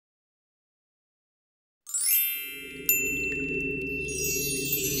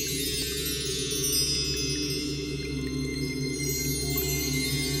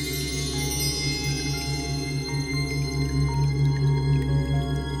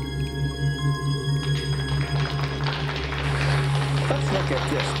look at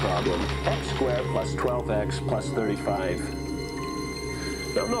this problem. X squared plus 12x plus 35.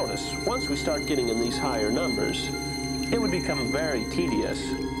 Now notice, once we start getting in these higher numbers, it would become very tedious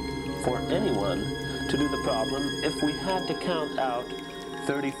for anyone to do the problem if we had to count out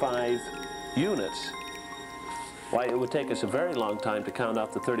 35 units. Why, it would take us a very long time to count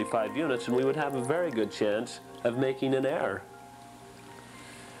out the 35 units, and we would have a very good chance of making an error.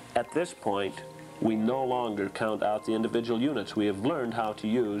 At this point, we no longer count out the individual units. We have learned how to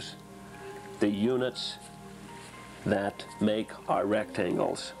use the units that make our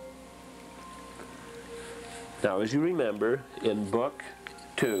rectangles. Now, as you remember, in Book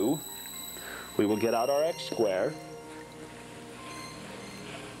 2, we will get out our x squared,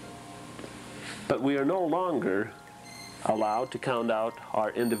 but we are no longer allowed to count out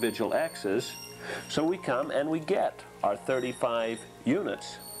our individual x's, so we come and we get our 35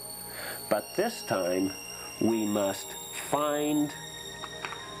 units. But this time, we must find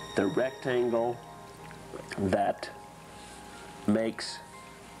the rectangle that makes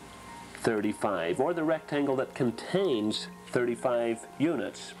 35, or the rectangle that contains 35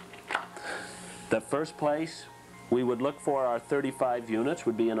 units. The first place we would look for our 35 units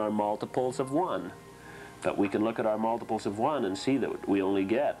would be in our multiples of 1. But we can look at our multiples of 1 and see that we only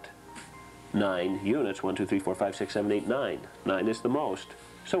get 9 units. 1, 2, 3, 4, 5, 6, 7, 8, 9. 9 is the most.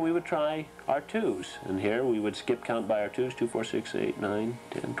 So we would try our 2's. And here we would skip count by our 2's. 2, 4, 6, 8, 9,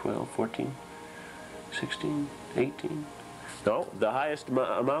 10, 12, 14, 16, 18. No, the highest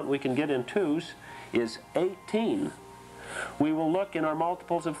amount we can get in 2's is 18. We will look in our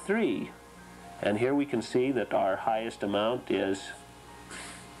multiples of 3. And here we can see that our highest amount is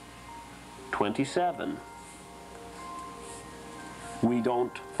 27. We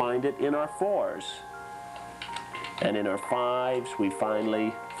don't find it in our 4's. And in our 5's, we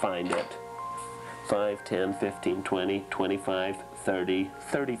finally find it. 5, 10, 15, 20, 25, 30,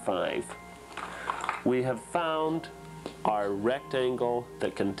 35. We have found our rectangle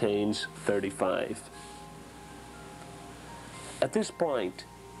that contains 35. At this point,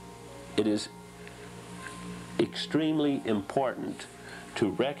 it is extremely important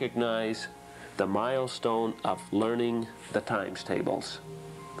to recognize the milestone of learning the times tables,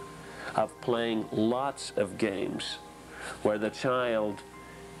 of playing lots of games where the child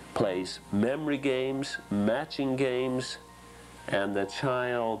plays memory games, matching games, and the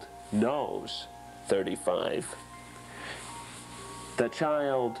child knows 35. The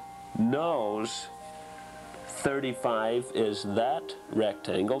child knows 35 is that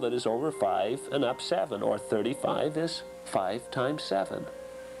rectangle that is over 5 and up 7, or 35 is 5 times 7.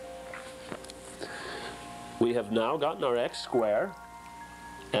 We have now gotten our x squared,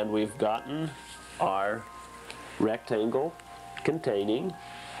 and we've gotten our rectangle containing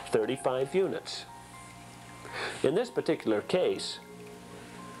 35 units. In this particular case,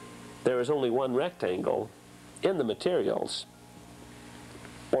 there is only one rectangle in the materials,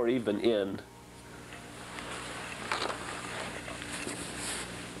 or even in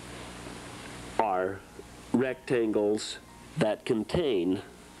our rectangles that contain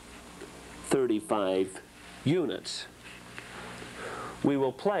 35 units. We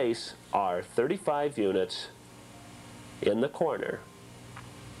will place our 35 units in the corner.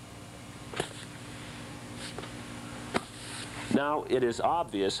 Now it is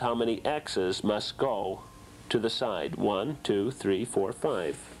obvious how many x's must go to the side. 1, 2, 3, 4,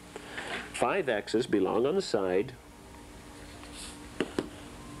 5. 5 x's belong on the side,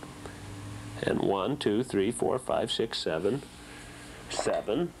 and 1, 2, 3, 4, 5, 6, 7,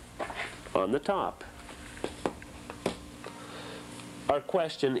 7 on the top. Our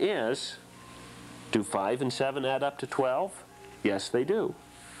question is, do 5 and 7 add up to 12? Yes, they do.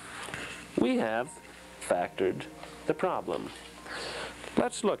 We have factored the problem.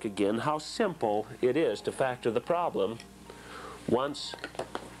 Let's look again how simple it is to factor the problem once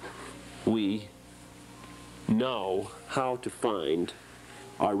we know how to find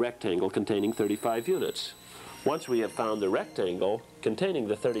our rectangle containing 35 units. Once we have found the rectangle containing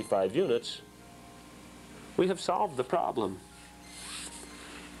the 35 units, we have solved the problem.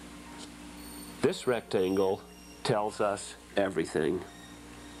 This rectangle tells us everything.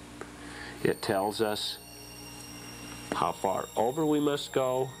 It tells us how far over we must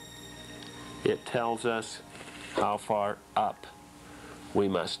go. It tells us how far up we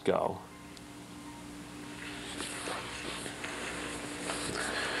must go.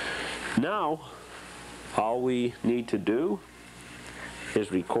 Now, all we need to do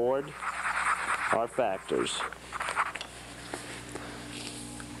is record our factors.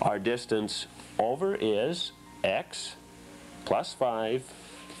 Our distance over is x plus 5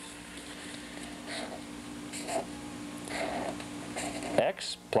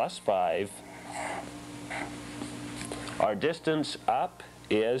 x plus 5. Our distance up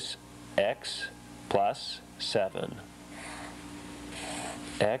is x plus 7.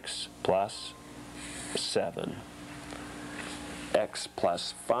 X plus 7. X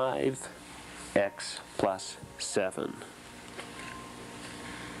plus 5. X plus 7.